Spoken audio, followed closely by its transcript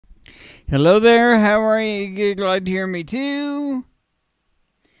Hello there, how are you? Glad to hear me too.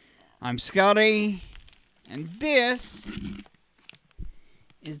 I'm Scotty, and this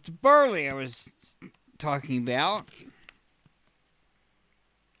is the barley I was talking about.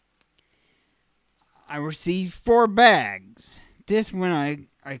 I received 4 bags. This one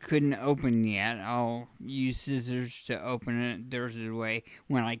I couldn't open yet. I'll use scissors to open it there's a way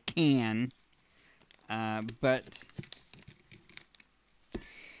when I can. But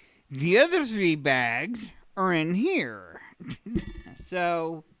the other 3 bags are in here.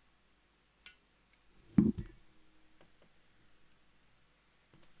 So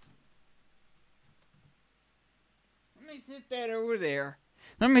let me sit that over there.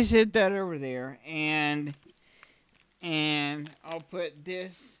 And I'll put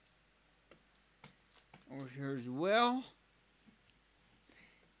this over here as well.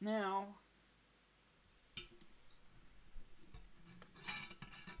 Now,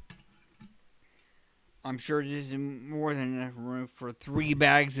 I'm sure this is more than enough room for 3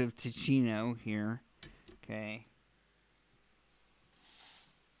 bags of teeccino here. Okay.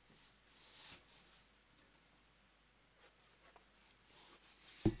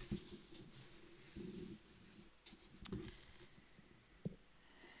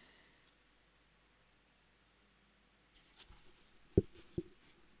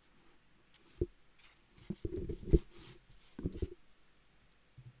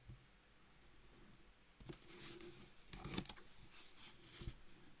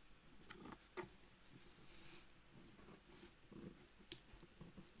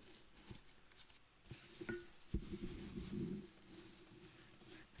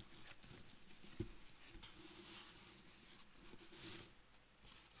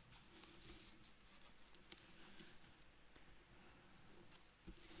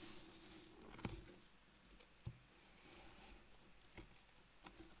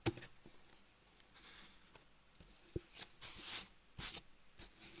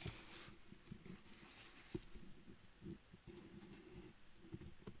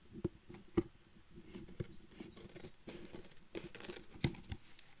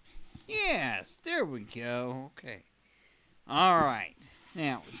 Yes, there we go. Okay. All right.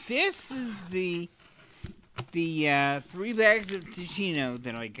 Now, this is the 3 bags of teeccino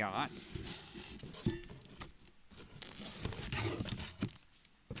that I got.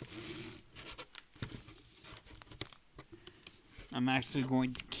 I'm actually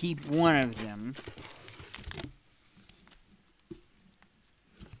going to keep one of them.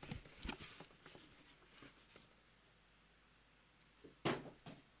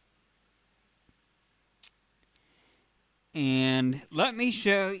 And let me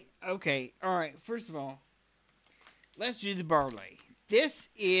show you. Okay, all right. First of all, let's do the barley. This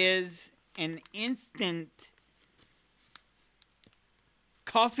is an instant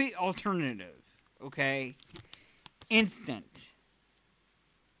coffee alternative. Okay, instant.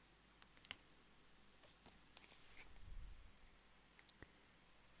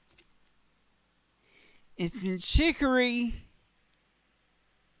 It's in chicory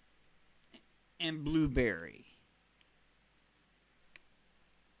and blueberry.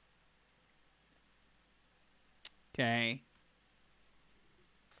 Okay.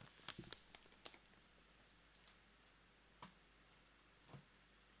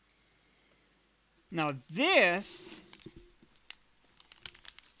 Now this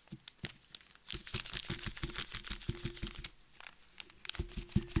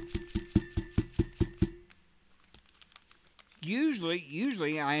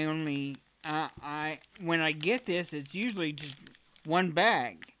usually I only when I get this it's usually just 1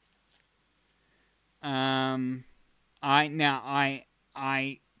 bag.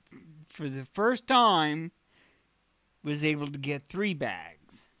 I for the first time was able to get 3 bags.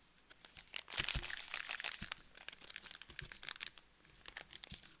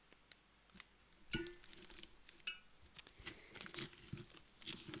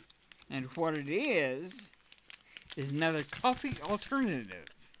 And what it is another coffee alternative.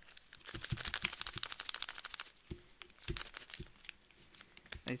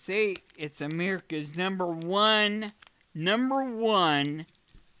 They say it's America's number one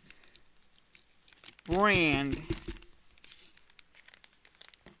brand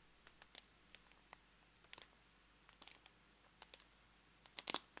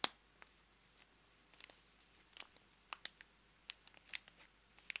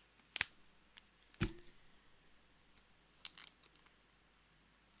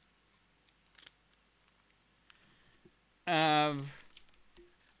of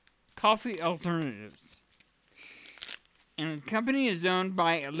coffee alternatives. And the company is owned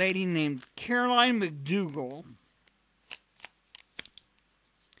by a lady named Caroline McDougall.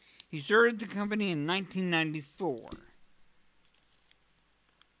 He started the company in 1994.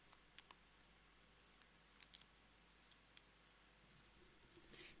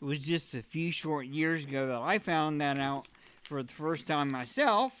 It was just a few short years ago that I found that out for the first time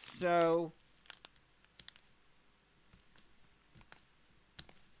myself, so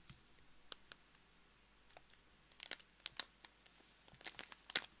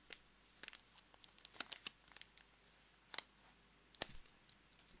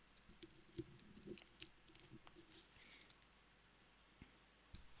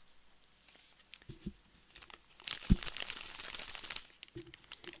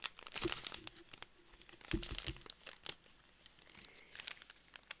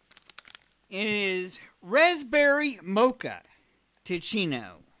it is raspberry mocha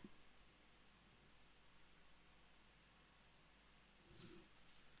teeccino.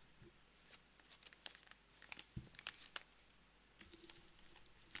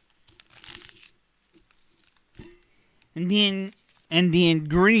 And the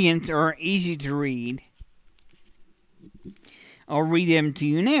ingredients are easy to read. I'll read them to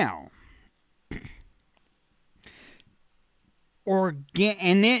you now. This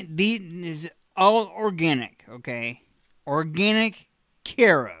is all organic, okay? Organic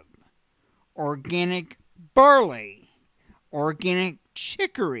carob, organic barley, organic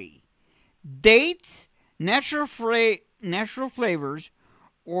chicory, dates, natural flavors,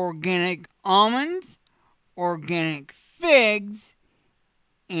 organic almonds, organic figs,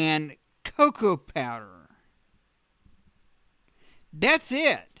 and cocoa powder. That's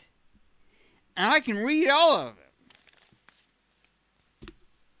it. And I can read all of it.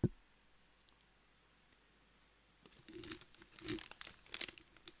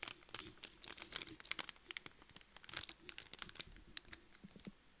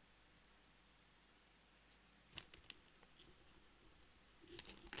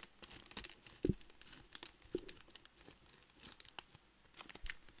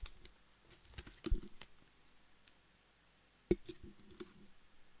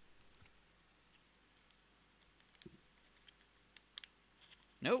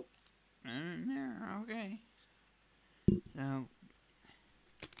 Nope. None there. Okay. So.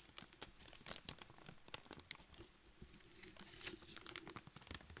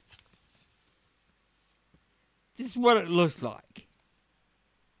 This is what it looks like.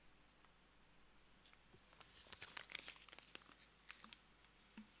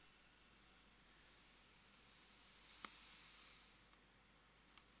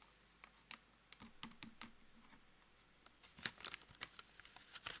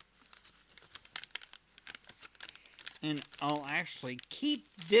 And I'll actually keep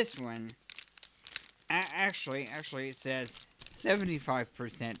this one. Actually, it says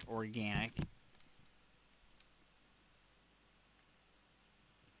 75% organic.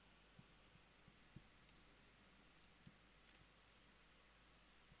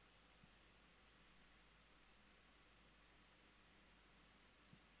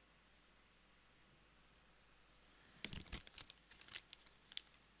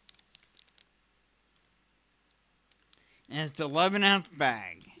 And it's the 11-ounce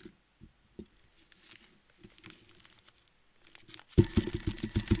bag.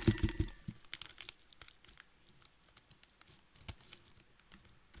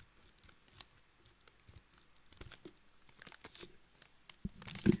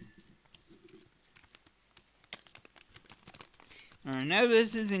 I know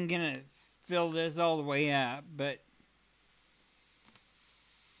this isn't going to fill this all the way up, but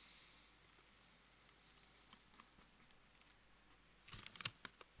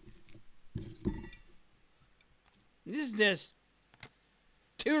this is just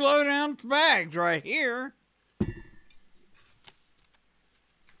 2 11-ounce bags right here.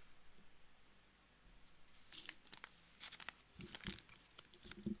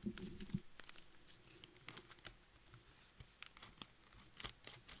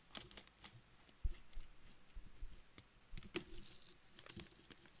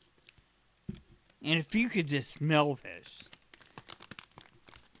 And if you could just smell this.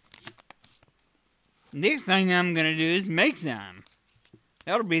 Next thing I'm going to do is make some.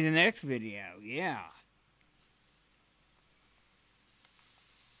 That'll be the next video, yeah.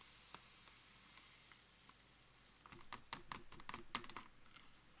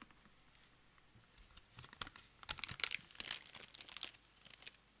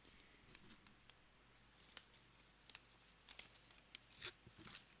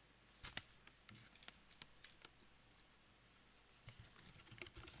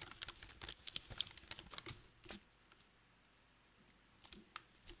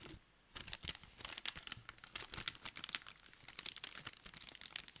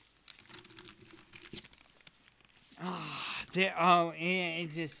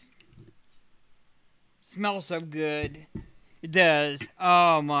 It just smells so good. It does.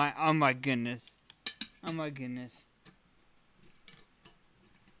 Oh my goodness. Oh my goodness.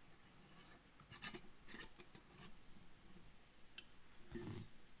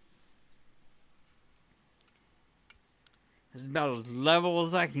 It's about as level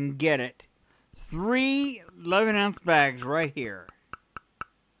as I can get it. 3 11-ounce bags right here.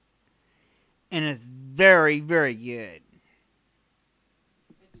 And it's very, very good.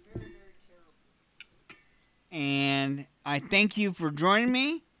 It's very, very terrible. And I thank you for joining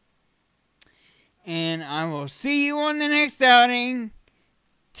me. And I will see you on the next outing.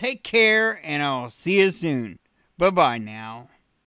 Take care, and I'll see you soon. Bye-bye now.